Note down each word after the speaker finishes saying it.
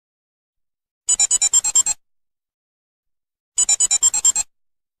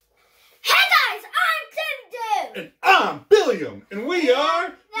And I'm Billiam, and we are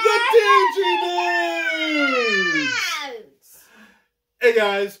the Digi-Dudes! Hey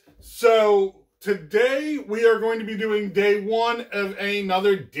guys, so today we are going to be doing day one of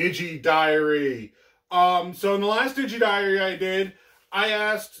another Digi-Diary. So in the last Digi-Diary I did, I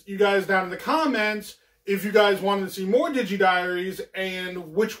asked you guys down in the comments if you guys wanted to see more Digi-Diaries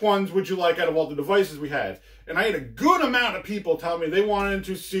and which ones would you like out of all the devices we had. And I had a good amount of people tell me they wanted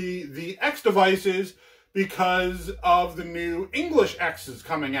to see the X devices because of the new English X's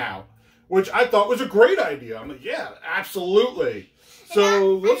coming out, which I thought was a great idea. I'm like, yeah, absolutely.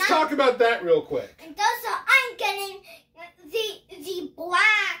 So let's talk about that real quick. And also, I'm getting the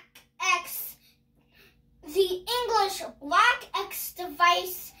black X, the English black X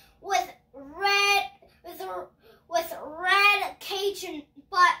device with red Cajun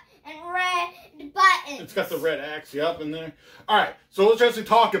and red buttons. It's got the red X, yep, in there. All right, so let's actually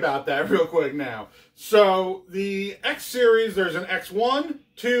talk about that real quick now. So the X series, there's an X1,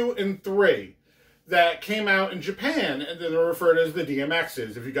 2, and 3 that came out in Japan, and they're referred as the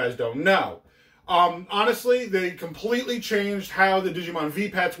DMXs, if you guys don't know. Honestly, they completely changed how the Digimon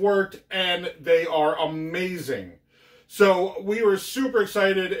V-Pets worked, and they are amazing. So we were super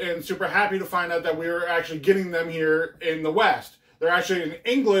excited and super happy to find out that we were actually getting them here in the West. They're actually an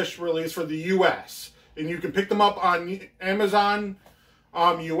English release for the US. And you can pick them up on Amazon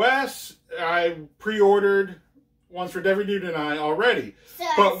US. I pre-ordered ones for Digidude and I already.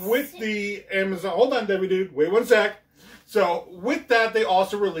 But with the Amazon... Hold on, Digidude. Wait one sec. So with that, they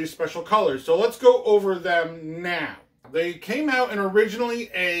also released special colors. So let's go over them now. They came out in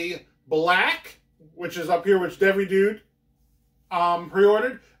originally a black, which is up here, which Digidude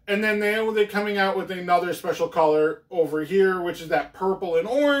pre-ordered. And then they're coming out with another special color over here, which is that purple and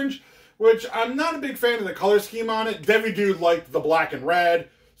orange, which I'm not a big fan of the color scheme on it. Digidude liked the black and red,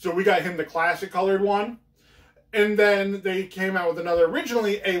 so we got him the classic colored one. And then they came out with another,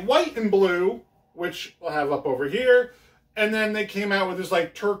 originally a white and blue, which we'll have up over here. And then they came out with this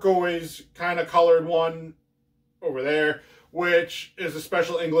like turquoise kind of colored one over there, which is a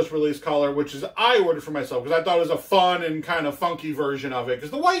special English release color, which is I ordered for myself because I thought it was a fun and kind of funky version of it.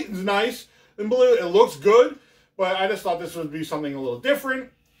 Because the white is nice and blue, it looks good, but I just thought this would be something a little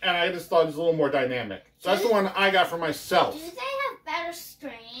different, and I just thought it was a little more dynamic. So that's the one I got for myself. Do they have better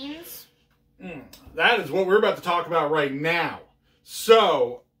strains? That is what we're about to talk about right now.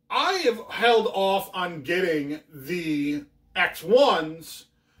 So I have held off on getting the X1s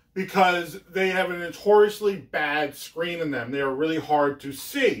because they have a notoriously bad screen in them. They are really hard to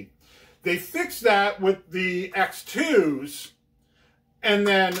see. They fixed that with the X2s and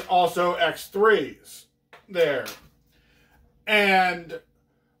then also X3s there. And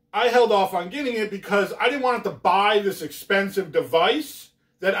I held off on getting it because I didn't want to buy this expensive device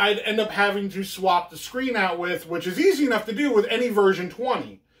that I'd end up having to swap the screen out with, which is easy enough to do with any version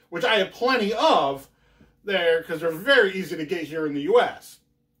 20, which I have plenty of there because they're very easy to get here in the US.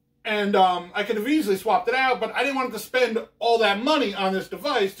 And I could have easily swapped it out, but I didn't want to spend all that money on this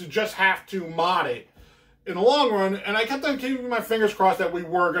device to just have to mod it in the long run. And I kept on keeping my fingers crossed that we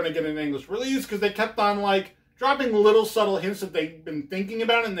were going to get an English release because they kept on like dropping little subtle hints that they've been thinking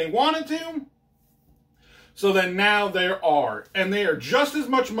about and they wanted to. So then now there are. And they are just as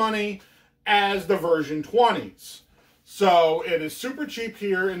much money as the version 20s. So it is super cheap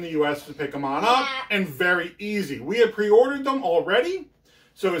here in the US to pick them on up and very easy. We had pre-ordered them already.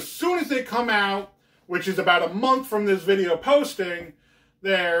 So as soon as they come out, which is about a month from this video posting,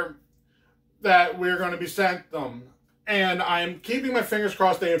 that we're going to be sent them. And I'm keeping my fingers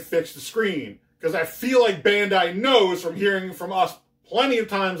crossed they had fixed the screen. Because I feel like Bandai knows from hearing from us plenty of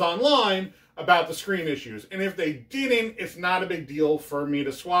times online about the screen issues. And if they didn't, it's not a big deal for me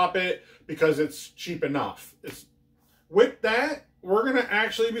to swap it because it's cheap enough. With that, we're going to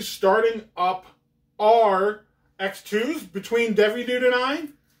actually be starting up our X2s between Digidude and I.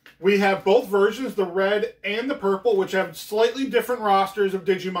 We have both versions, the red and the purple, which have slightly different rosters of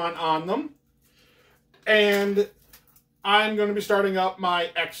Digimon on them. And I'm going to be starting up my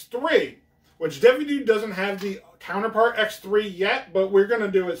X3, which Digidude doesn't have the counterpart X3 yet, but we're going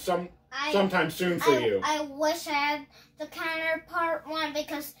to do it sometime soon for you. I wish I had the counterpart one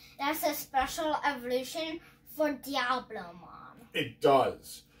because that's a special evolution for Diablomon. It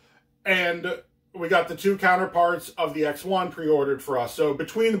does. And we got the two counterparts of the X1 pre-ordered for us. So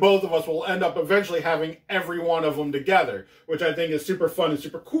between both of us, we'll end up eventually having every one of them together, which I think is super fun and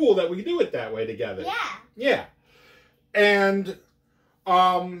super cool that we do it that way together. Yeah. Yeah. And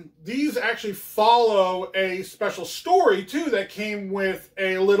these actually follow a special story, too, that came with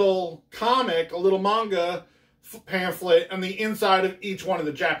a little comic, a little manga pamphlet on the inside of each one of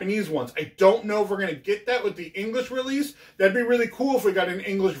the Japanese ones. I don't know if we're going to get that with the English release. That'd be really cool if we got an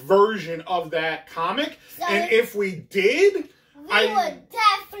English version of that comic. So and if we did, we would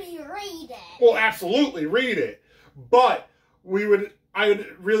definitely read it. Well, absolutely read it. But I would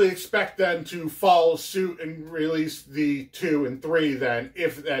really expect them to follow suit and release the 2 and 3 then,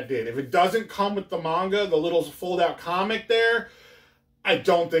 if that did. If it doesn't come with the manga, the little fold-out comic there, I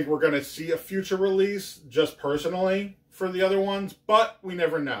don't think we're going to see a future release, just personally, for the other ones, but we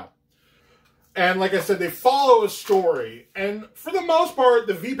never know. And like I said, they follow a story, and for the most part,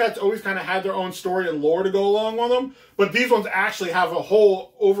 the V-Pets always kind of had their own story and lore to go along with them, but these ones actually have a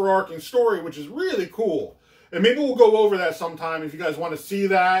whole overarching story, which is really cool. And maybe we'll go over that sometime. If you guys want to see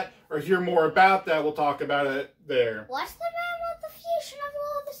that or hear more about that, we'll talk about it there. What's the name of the fusion of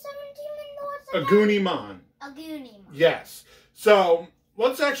all the 7 demon lords again? Agunimon. Yes. So,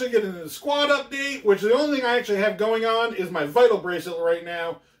 let's actually get into the squad update, which the only thing I actually have going on is my Vital Bracelet right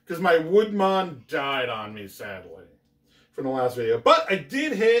now, because my Woodmon died on me, sadly, from the last video. But I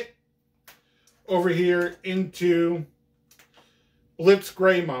did hit over here into Blitz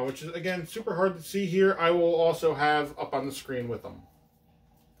Greymon, which is, again, super hard to see here. I will also have up on the screen with them.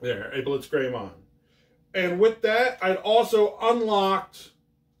 There, a Blitz Greymon. And with that, I'd also unlocked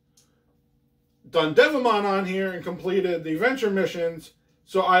Dundevimon on here and completed the adventure missions.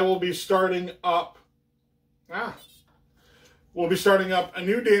 So I will be starting up... We'll be starting up a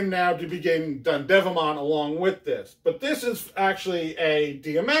new dim now to be getting Dundevimon along with this. But this is actually a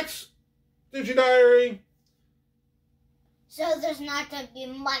DMX Digidiary. So there's not going to be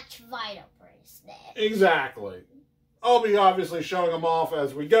much Vital Bracelet. Exactly. I'll be obviously showing them off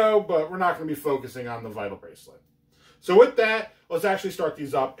as we go, but we're not going to be focusing on the Vital Bracelet. So with that, let's actually start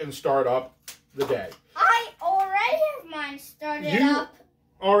these up and start up the day. I already have mine started up.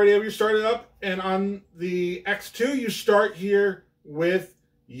 Already have you started up? And on the X2, you start here with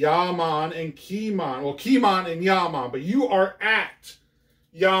Yaman and Keymon. Well, Keymon and Yaman, but you are at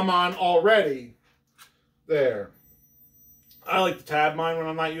Yaman already. There. I like to tab mine when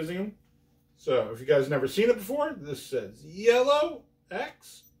I'm not using them. So, if you guys never seen it before, this says yellow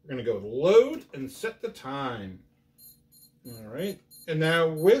X. We're going to go with load and set the time. Alright. And now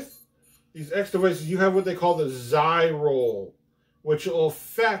with these X devices, you have what they call the Xi roll, which will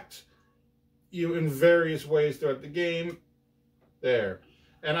affect you in various ways throughout the game. There.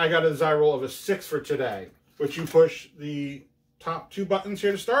 And I got a Xi roll of a 6 for today, which you push the top 2 buttons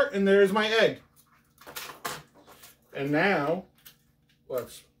here to start, and there's my egg. And now,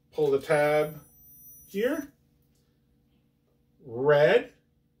 let's pull the tab here. Red.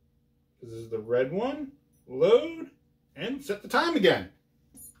 This is the red one. Load. And set the time again.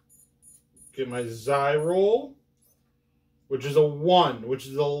 Get my Xi roll, which is a 1, which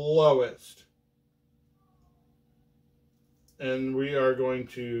is the lowest. And we are going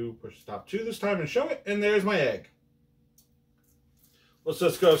to push the top 2 this time and show it. And there's my egg. Let's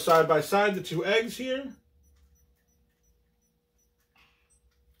just go side by side, the 2 eggs here.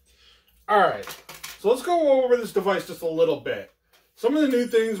 Alright, so let's go over this device just a little bit. Some of the new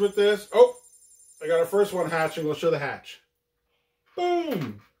things with this. Oh, I got our first one hatching. We'll show the hatch.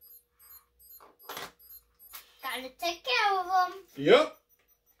 Boom. Gotta take care of them. Yep.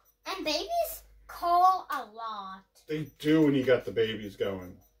 And babies call a lot. They do when you got the babies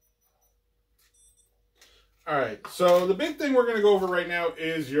going. Alright, so the big thing we're going to go over right now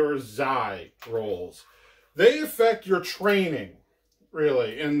is your Xi rolls. They affect your training,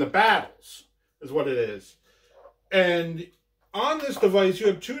 really, in the battles, is what it is. And on this device, you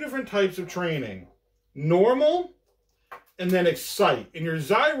have 2 different types of training. Normal, and then Excite. And your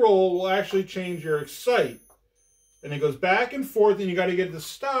Xi roll will actually change your Excite. And it goes back and forth, and you got to get it to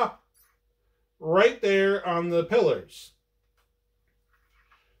stop right there on the pillars.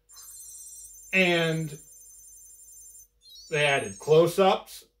 And they added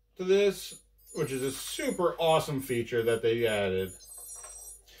close-ups to this, which is a super awesome feature that they added.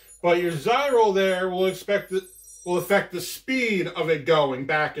 But your Xi roll there will affect the speed of it going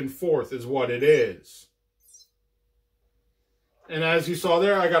back and forth is what it is. And as you saw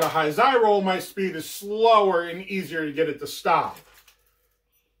there, I got a high Xi roll. My speed is slower and easier to get it to stop.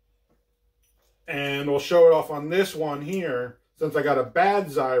 And we'll show it off on this one here. Since I got a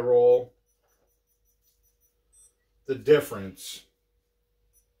bad Xi roll, the difference.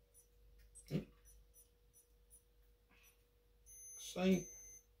 Sight.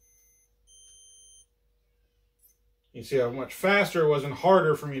 You see how much faster it was and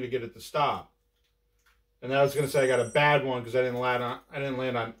harder for me to get it to stop. And I was going to say I got a bad one because I didn't land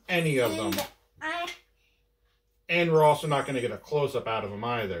on any of them. And we're also not going to get a close-up out of them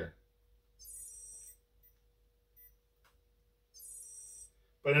either.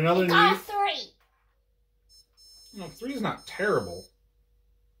 But another got neat... 3. No, 3 is not terrible.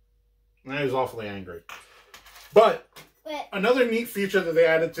 I was awfully angry. But another neat feature that they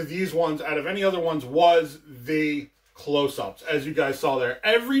added to these ones out of any other ones was the close-ups, as you guys saw there.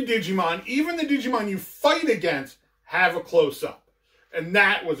 Every Digimon, even the Digimon you fight against, have a close-up. And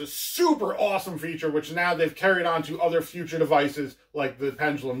that was a super awesome feature, which now they've carried on to other future devices like the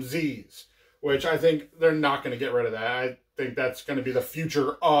Pendulum Zs, which I think they're not going to get rid of that. I think that's going to be the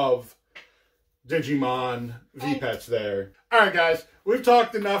future of Digimon V-Pets there. Alright guys, we've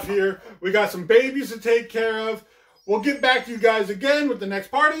talked enough here. We got some babies to take care of. We'll get back to you guys again with the next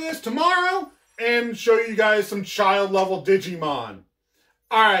part of this tomorrow and show you guys some child level Digimon.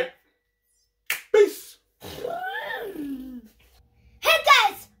 Alright, peace! Hey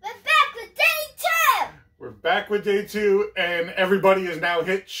guys, we're back with day 2! We're back with day 2 and everybody is now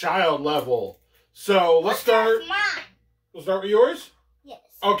hit child level. So let's start. Mine. We'll start with yours? Yes.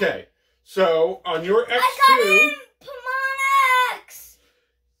 Okay. So, on your X2... I got Impmon X!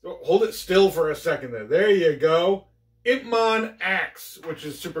 Hold it still for a second there. There you go. Impmon X, which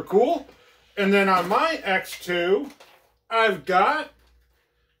is super cool. And then on my X2, I've got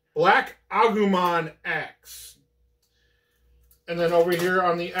Black Agumon X. And then over here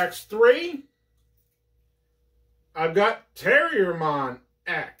on the X3, I've got Terriermon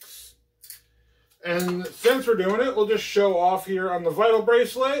X. And since we're doing it, we'll just show off here on the Vital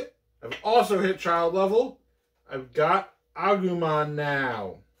Bracelet. I've also hit child level. I've got Agumon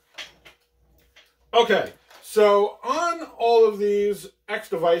now. Okay, so on all of these X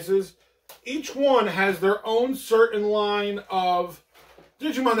devices, each one has their own certain line of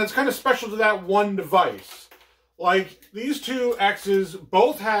Digimon that's kind of special to that one device. Like, these two X's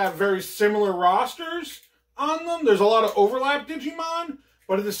both have very similar rosters on them. There's a lot of overlap Digimon,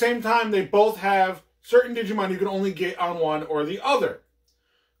 but at the same time, they both have certain Digimon you can only get on one or the other.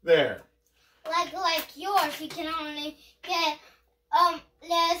 There. Like yours, you can only get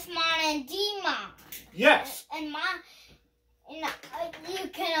Lesmon and Demon. Yes. And mine, you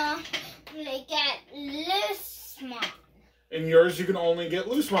can only get Loosmon. And yours you can only get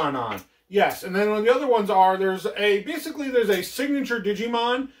Loosemon on. Yes, and then on the other ones are, there's a signature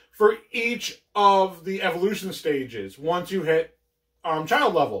Digimon for each of the evolution stages once you hit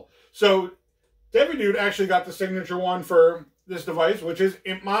child level. So, Digi-Dude actually got the signature one for this device, which is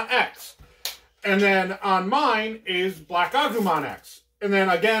Impmon X. And then on mine is Black Agumon X. And then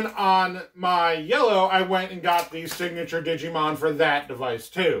again on my yellow, I went and got the signature Digimon for that device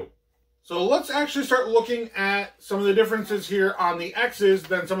too. So let's actually start looking at some of the differences here on the X's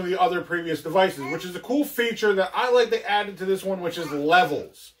than some of the other previous devices, which is a cool feature that I like they added to this one, which is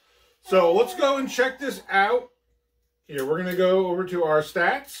levels. So let's go and check this out. Here, we're going to go over to our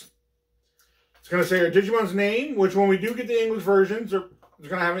stats. It's going to say our Digimon's name, which when we do get the English versions, it's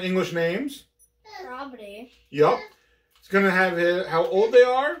going to have English names. Probably. Yup. It's going to have how old they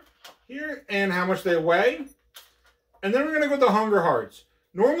are here and how much they weigh. And then we're going to go with the hunger hearts.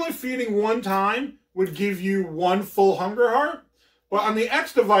 Normally feeding one time would give you 1 full hunger heart. But on the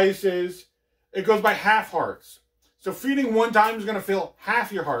X devices, it goes by half hearts. So feeding 1 time is going to fill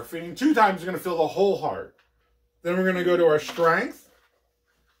half your heart. Feeding 2 times is going to fill the whole heart. Then we're going to go to our strength.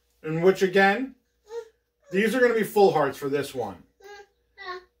 In which again, these are going to be full hearts for this one.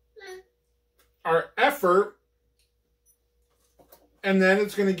 Our effort, and then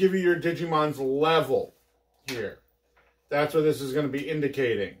it's going to give you your Digimon's level here. That's what this is going to be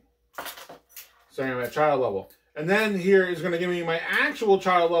indicating. So I'm at child level. And then here is going to give me my actual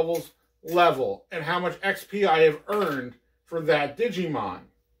child level's level and how much XP I have earned for that Digimon.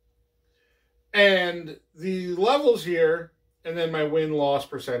 And the levels here, and then my win-loss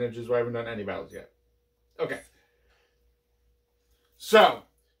percentages, I haven't done any battles yet. Okay. So,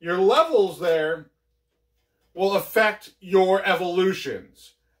 your levels there will affect your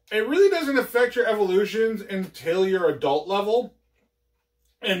evolutions. It really doesn't affect your evolutions until your adult level.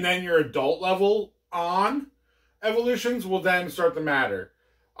 And then your adult level on evolutions will then start to matter.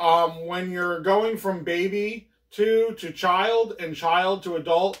 When you're going from baby to child and child to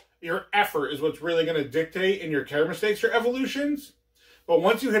adult, your effort is what's really going to dictate in your care mistakes your evolutions. But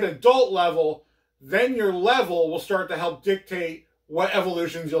once you hit adult level, then your level will start to help dictate what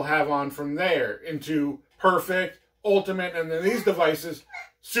evolutions you'll have on from there into perfect, ultimate, and then these devices,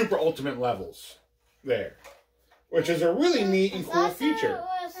 super ultimate levels there. Which is a really neat and cool feature.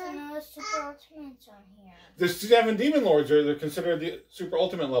 Super ultimates on here. The 7 Demon Lords they're considered the super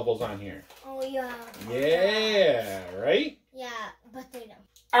ultimate levels on here. Oh, yeah. Yeah, right? Yeah, but they don't.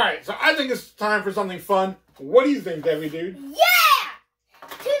 Alright, so I think it's time for something fun. What do you think, Digi-Dude? Yeah!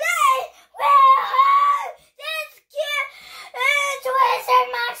 Today, we'll have this cute Wizard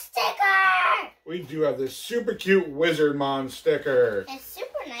we do have this super cute Wizardmon sticker. It's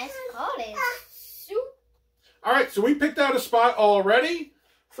super nice quality. Alright, so we picked out a spot already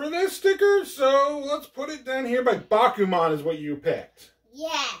for this sticker, so let's put it down here by Bakumon is what you picked.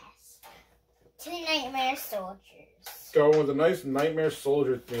 Yes. 2 Nightmare Soldiers. Going with a nice Nightmare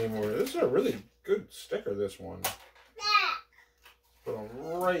Soldier theme. This is a really good sticker, this one. Put them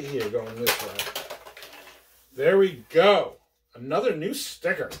right here, going this way. There we go. Another new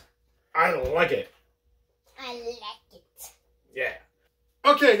sticker. I like it. I like it. Yeah.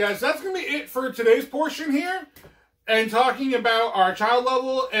 Okay, guys, that's going to be it for today's portion here. And talking about our child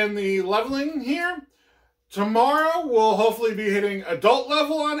level and the leveling here. Tomorrow, we'll hopefully be hitting adult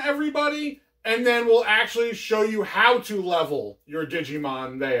level on everybody. And then we'll actually show you how to level your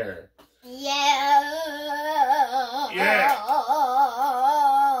Digimon there. Yeah. Yeah.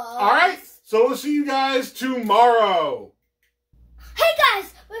 Alright, so we'll see you guys tomorrow. Hey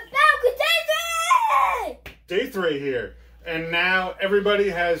guys, we're back with Day 3 here. And now everybody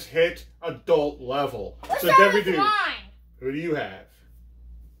has hit adult level. What's So that Debbie with Dude, mine? who do you have?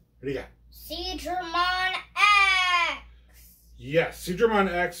 Who do you got? Digimon X. Yes,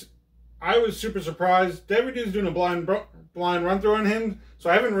 Digimon X. I was super surprised. Debbie Dude's doing a blind run through on him, so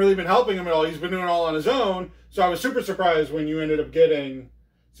I haven't really been helping him at all. He's been doing it all on his own. So I was super surprised when you ended up getting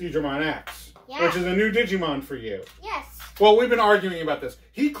Digimon X, which is a new Digimon for you. Yes. Well, we've been arguing about this.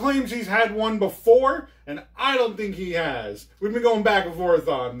 He claims he's had one before, and I don't think he has. We've been going back and forth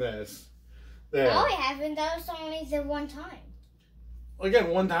on this. There. No, I haven't. That was only the one time. Again,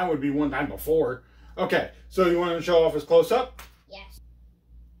 one time would be one time before. Okay, so you want to show off his close-up? Yes.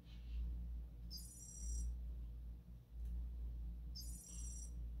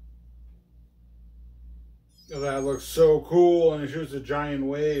 Oh, that looks so cool, and it shoots a giant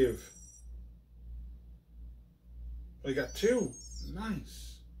wave. We got 2.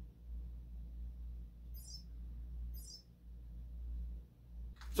 Nice.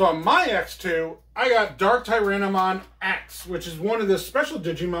 So on my X2, I got Dark Tyrannomon X, which is one of the special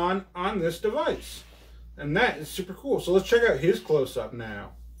Digimon on this device. And that is super cool. So let's check out his close-up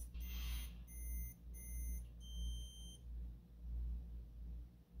now.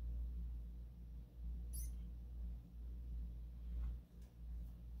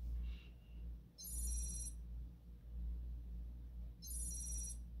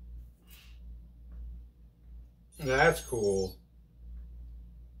 That's cool.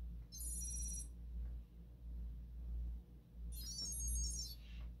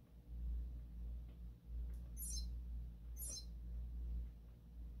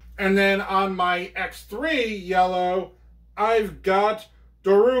 And then on my X3 yellow, I've got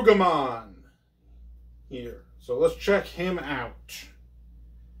Dorugamon here. So let's check him out.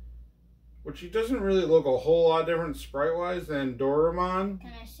 Which he doesn't really look a whole lot different sprite-wise than Dorugamon.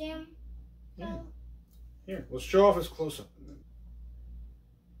 Can I see him? Yeah. No. Here, let's show off his close-up.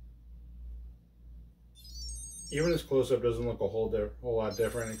 Even his close-up doesn't look a whole lot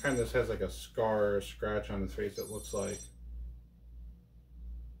different. It kind of just has like a scar or scratch on his face, it looks like.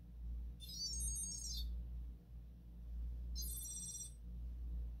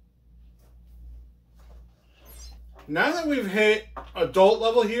 Now that we've hit adult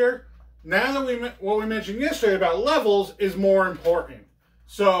level here, now that what we mentioned yesterday about levels is more important.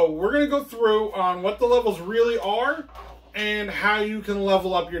 So we're going to go through on what the levels really are and how you can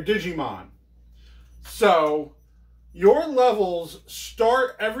level up your Digimon. So your levels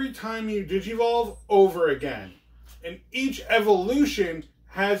start every time you Digivolve over again. And each evolution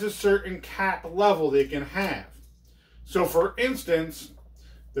has a certain cap level they can have. So for instance,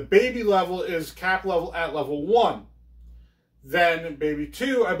 the baby level is cap level at level 1. Then baby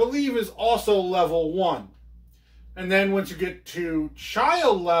 2, I believe, is also level 1. And then once you get to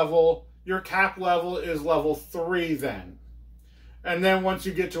child level, your cap level is level 3 then. And then once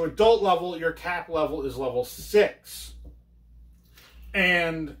you get to adult level, your cap level is level 6.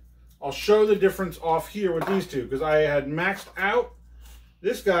 And I'll show the difference off here with these two, because I had maxed out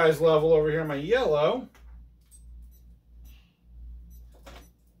this guy's level over here, my yellow.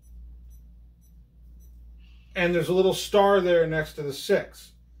 And there's a little star there next to the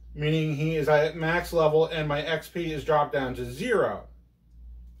 6, meaning he is at max level and my XP is dropped down to 0.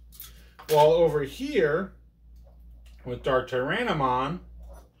 While over here, with Dark Tyrannomon,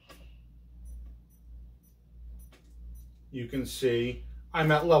 you can see I'm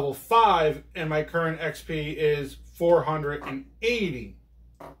at level 5 and my current XP is 480.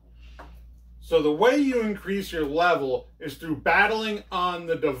 So the way you increase your level is through battling on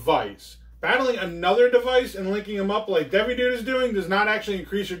the device. Battling another device and linking them up like Debbie Dude is doing does not actually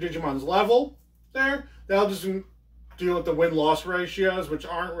increase your Digimon's level there. That'll just deal with the win-loss ratios, which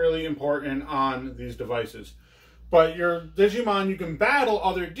aren't really important on these devices. But your Digimon, you can battle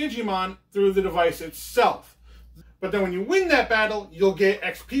other Digimon through the device itself. But then when you win that battle, you'll get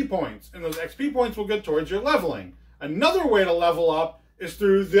XP points. And those XP points will go towards your leveling. Another way to level up is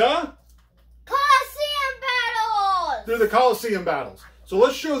through the Coliseum battles! Through the Coliseum battles. So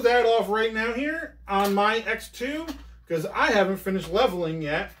let's show that off right now here on my X2, because I haven't finished leveling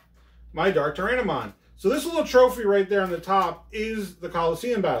yet my Dark Tyrannomon. So this little trophy right there on the top is the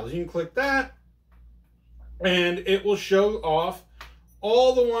Coliseum battles. You can click that, and it will show off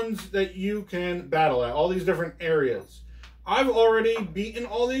all the ones that you can battle at, all these different areas. I've already beaten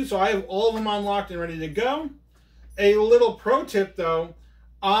all these, so I have all of them unlocked and ready to go. A little pro tip, though,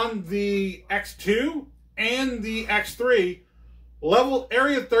 on the X2 and the X3,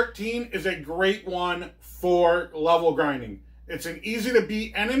 Area 13 is a great one for level grinding. It's an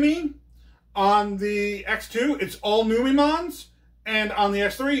easy-to-beat enemy. On the X2, it's all Numemons, and on the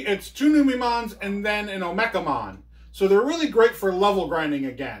X3, it's 2 Numemons and then an Omekamon. So they're really great for level grinding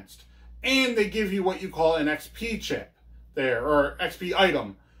against. And they give you what you call an XP chip there, or XP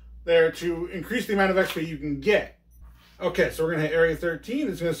item there to increase the amount of XP you can get. Okay, so we're going to hit Area 13.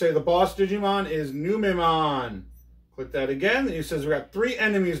 It's going to say the boss Digimon is Numemon. Click that again, and it says we've got 3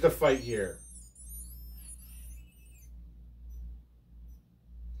 enemies to fight here.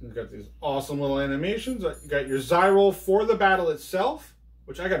 You've got these awesome little animations. You got your Zyroll for the battle itself,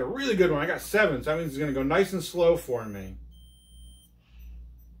 which I got a really good one. I got 7, so that means it's going to go nice and slow for me.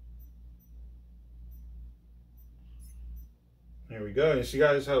 There we go. You see,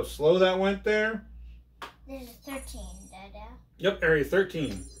 guys, how slow that went there? This is 13, Dada. Yep, Area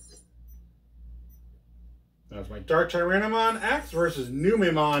 13. That was my Dark Tyrannomon X versus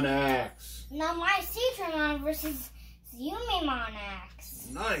Numemon X. Now my Citramon versus Yumimon X.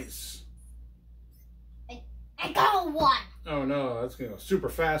 Nice. I got a 1. Oh no, that's going to go super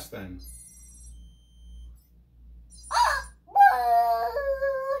fast then. Oh, what?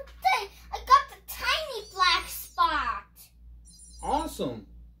 I got the tiny black spot. Awesome.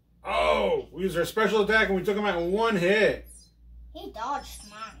 Oh, we used our special attack and we took him out in 1 hit. He dodged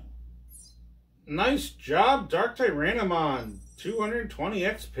mine. Nice job, Dark Tyrannomon. 220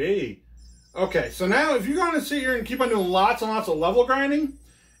 XP. Okay, so now if you're going to sit here and keep on doing lots and lots of level grinding,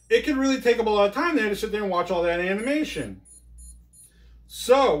 it can really take up a lot of time there to sit there and watch all that animation.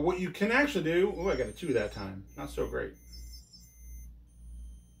 So, what you can actually do... Oh, I got a 2 that time. Not so great.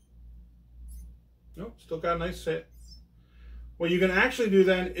 Nope, still got a nice hit. What you can actually do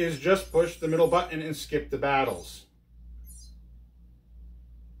then is just push the middle button and skip the battles.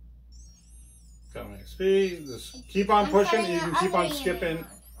 Got my XP. Just keep on pushing and you can keep on skipping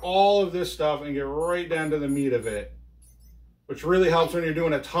all of this stuff and get right down to the meat of it. Which really helps when you're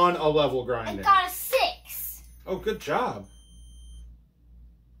doing a ton of level grinding. I got a 6. Oh, good job.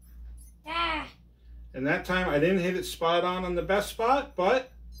 Ah. And that time I didn't hit it spot on the best spot,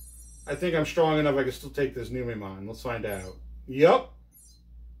 but I think I'm strong enough I can still take this Numemon. Let's find out. Yep.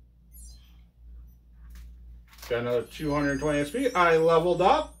 Got another 220 XP. I leveled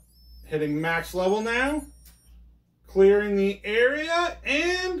up. Hitting max level now. Clearing the area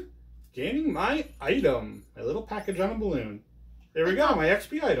and gaining my item. My little package on a balloon. There we go, my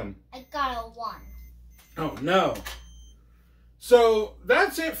XP item. I got a 1. Oh no. So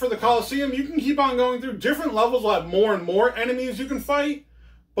that's it for the Coliseum. You can keep on going through different levels. We'll have more and more enemies you can fight.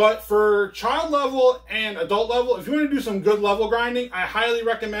 But for child level and adult level, if you want to do some good level grinding, I highly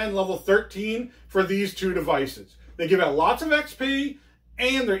recommend level 13 for these 2 devices. They give out lots of XP,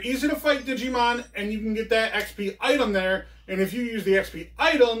 and they're easy to fight Digimon, and you can get that XP item there. And if you use the XP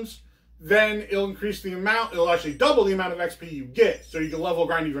items, then it'll increase the amount, it'll actually double the amount of XP you get, so you can level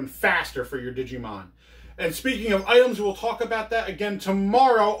grind even faster for your Digimon. And speaking of items, we'll talk about that again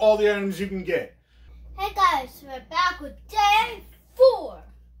tomorrow, all the items you can get. Hey guys, we're back with day 4.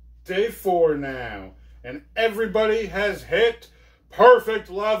 Day 4 now. And everybody has hit perfect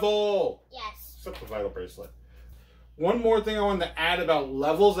level. Yes. Except the vital bracelet. One more thing I wanted to add about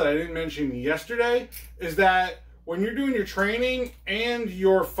levels that I didn't mention yesterday is that when you're doing your training and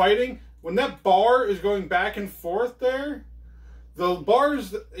you're fighting, when that bar is going back and forth there, the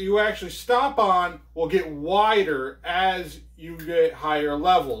bars that you actually stop on will get wider as you get higher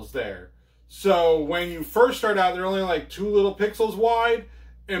levels there. So when you first start out, they're only like 2 little pixels wide.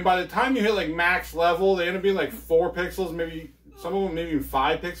 And by the time you hit like max level, they end up being like 4 pixels, maybe some of them maybe even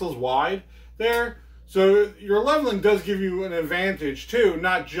 5 pixels wide there. So your leveling does give you an advantage too,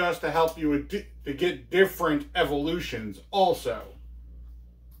 not just to help you to get different evolutions also.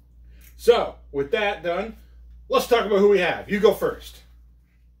 So with that done, let's talk about who we have. You go first.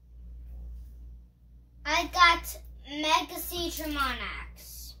 I got Mega Digimon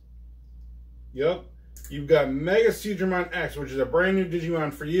X. Yep. You've got Mega Digimon X, which is a brand new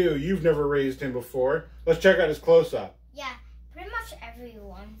Digimon for you. You've never raised him before. Let's check out his close-up. Yeah, pretty much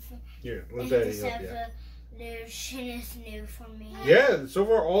everyone. Here, let Daddy help you. Evolution is new for me. Yeah, so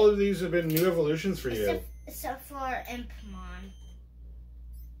far all of these have been new evolutions for you. Except for Impmon.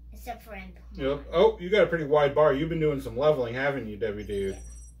 Yep. Oh, you got a pretty wide bar. You've been doing some leveling, haven't you, Debbie Dude?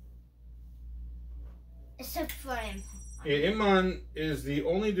 Except for Impmon. Yeah, Impmon is the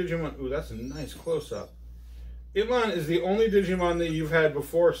only Digimon. Ooh, that's a nice close-up. Impmon is the only Digimon that you've had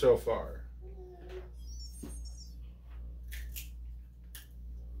before so far.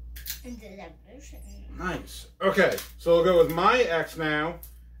 And the evolution. Nice. Okay, so we'll go with my X now.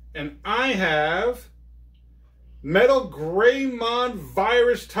 And I have Metal Greymon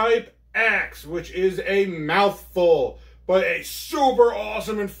Virus Type X, which is a mouthful, but a super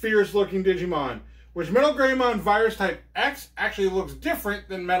awesome and fierce looking Digimon. Which Metal Greymon Virus Type X actually looks different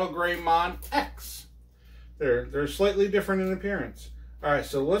than Metal Greymon X. They're slightly different in appearance. Alright,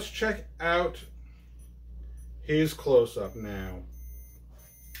 so let's check out his close-up now.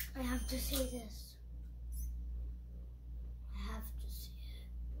 I have to see this. I have to see it.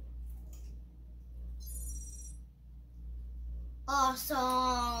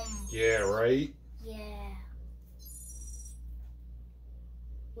 Awesome. Yeah, right? Yeah.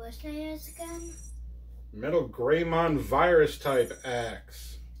 What's name is again? Metal Greymon Virus Type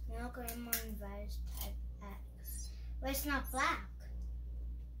X. Metal Greymon Virus Type X. But it's not black.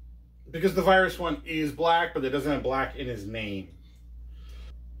 Because the virus one is black, but it doesn't have black in his name.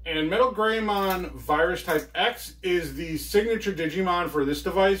 And Metal Greymon Virus Type X is the signature Digimon for this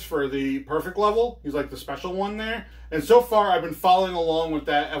device for the perfect level. He's like the special one there. And so far, I've been following along with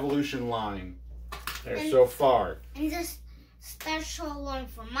that evolution line there so far. And this special one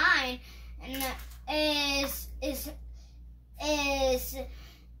for mine is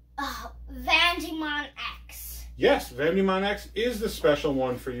Digimon X. Yes, Digimon X is the special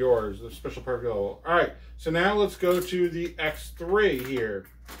one for yours, the special perfect level. All right, so now let's go to the X3 here.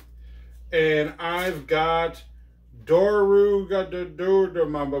 And I've got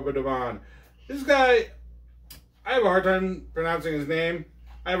Dorugadododamon. This guy, I have a hard time pronouncing his name.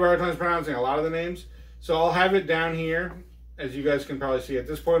 I have a hard time pronouncing a lot of the names. So I'll have it down here, as you guys can probably see at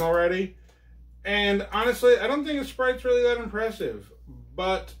this point already. And honestly, I don't think his sprite's really that impressive.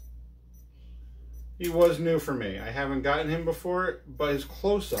 But he was new for me. I haven't gotten him before, but his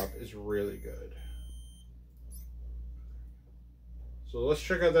close-up is really good. So let's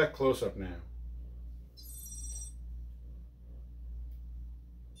check out that close-up now.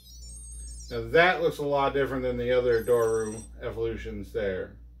 Now that looks a lot different than the other Doru evolutions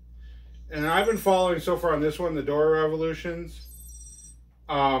there. And I've been following so far on this one, the Doru evolutions.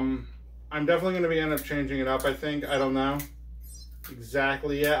 I'm definitely going to end up changing it up, I think. I don't know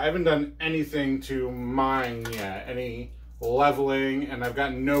exactly yet. I haven't done anything to mine yet, any leveling, and I've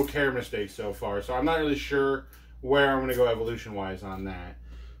gotten no care mistakes so far. So I'm not really sure where I'm going to go evolution-wise on that.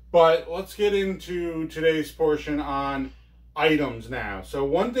 But let's get into today's portion on items now. So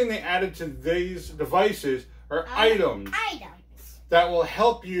one thing they added to these devices are items. That will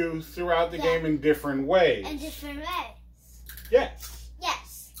help you throughout the game in different ways. In different ways. Yes.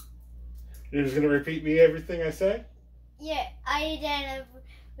 Yes. You're just going to repeat me everything I say? Yeah, I didn't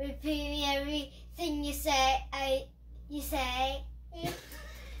repeat me everything you say. You say.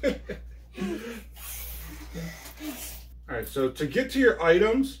 Alright, so to get to your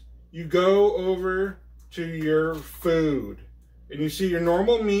items, you go over to your food. And you see your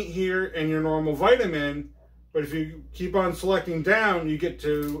normal meat here and your normal vitamin. But if you keep on selecting down, you get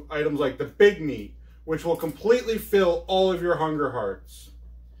to items like the big meat, which will completely fill all of your hunger hearts.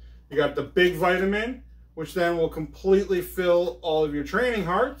 You got the big vitamin, which then will completely fill all of your training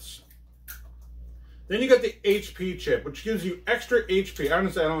hearts. Then you got the HP chip, which gives you extra HP.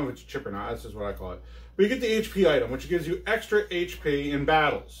 Honestly, I don't know if it's a chip or not. That's just what I call it. But you get the HP item, which gives you extra HP in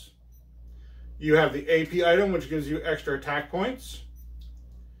battles. You have the AP item, which gives you extra attack points.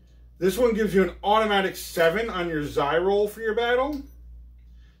 This one gives you an automatic 7 on your Xy roll for your battle.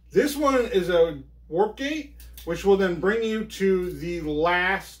 This one is a warp gate, which will then bring you to the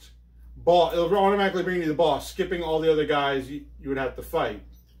last boss. It'll automatically bring you to the boss, skipping all the other guys you would have to fight.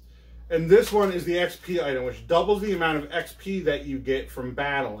 And this one is the XP item, which doubles the amount of XP that you get from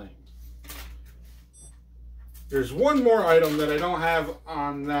battling. There's one more item that I don't have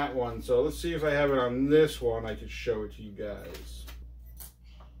on that one, so let's see if I have it on this one. I can show it to you guys.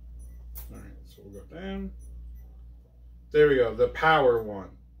 Alright, so we'll go down. There we go, the power one.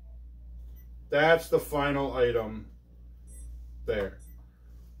 That's the final item there.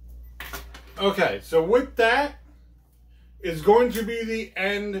 Okay, so with that, is going to be the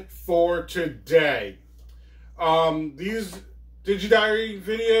end for today. These Digidiary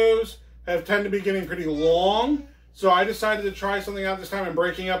videos have tended to be getting pretty long, so I decided to try something out this time and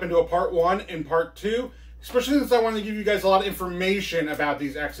breaking up into a part 1 and part 2, especially since I wanted to give you guys a lot of information about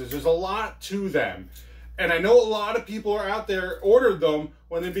these X's. There's a lot to them, and I know a lot of people are out there ordered them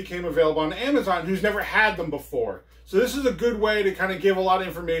when they became available on Amazon who's never had them before. So this is a good way to kind of give a lot of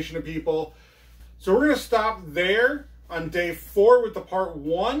information to people. So we're going to stop there on day 4 with the part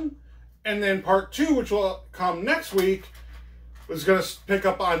 1, and then part 2, which will come next week, is going to pick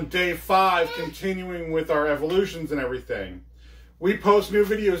up on day 5, continuing with our evolutions and everything. We post new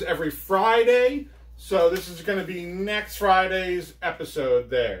videos every Friday, so this is going to be next Friday's episode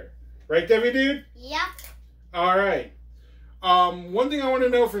there. Right, Debbie Dude? Yep. All right. One thing I want to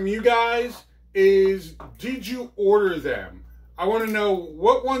know from you guys is, did you order them? I want to know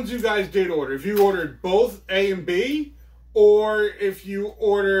what ones you guys did order. If you ordered both A and B, or if you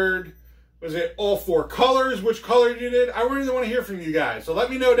ordered, was it all 4 colors? Which color you did? I really want to hear from you guys. So let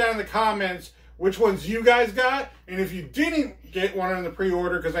me know down in the comments which ones you guys got. And if you didn't get one on the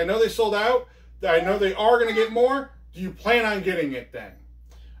pre-order, because I know they sold out, I know they are going to get more, do you plan on getting it then?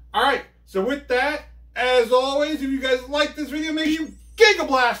 All right. So with that, as always, if you guys like this video, make sure you Giga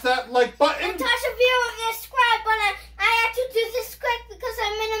Blast that like button. And touch the subscribe button. I have to do this quick because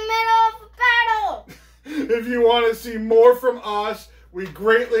I'm in the middle of a battle. If you want to see more from us, we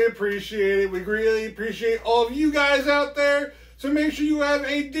greatly appreciate it. We greatly appreciate all of you guys out there. So make sure you have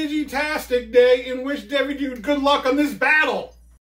a Digitastic day and wish Debbie Dude good luck on this battle.